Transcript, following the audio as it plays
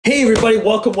Hey everybody,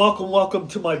 welcome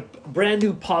to my brand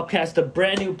new podcast, the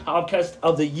brand new podcast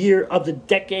of the year, of the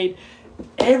decade.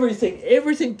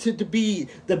 Everything to be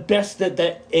the best that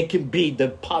it can be. The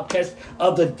podcast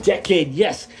of the decade.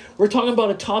 Yes, we're talking about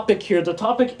a topic here. The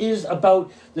topic is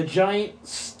about the Giant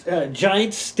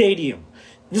Stadium.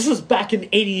 This was back in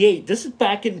 '88. This is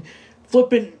back in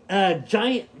flipping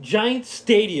Giant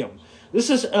Stadium.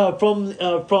 This is from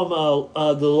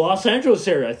the Los Angeles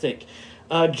area, I think.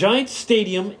 Giant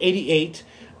Stadium, '88.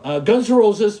 Guns N'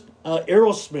 Roses,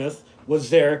 Aerosmith was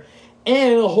there,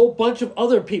 and a whole bunch of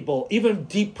other people, even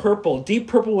Deep Purple. Deep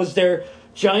Purple was there.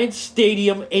 Giant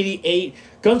Stadium, '88.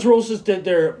 Guns N' Roses did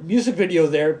their music video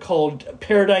there called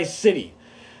Paradise City.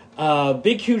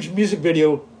 Big, huge music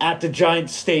video at the Giant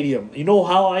Stadium. You know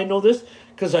how I know this?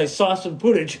 Because I saw some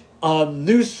footage,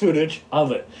 news footage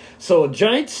of it. So,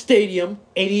 Giant Stadium,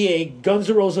 '88, Guns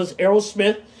N' Roses,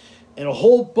 Aerosmith, and a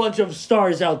whole bunch of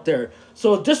stars out there.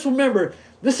 So just remember,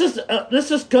 this is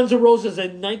Guns N' Roses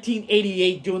in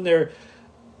 1988 doing their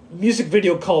music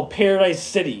video called Paradise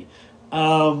City.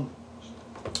 You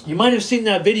might have seen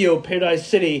that video, Paradise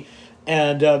City,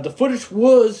 and the footage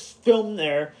was filmed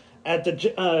there at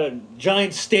the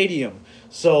Giant Stadium.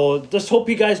 So just hope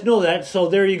you guys know that. So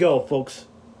there you go, folks.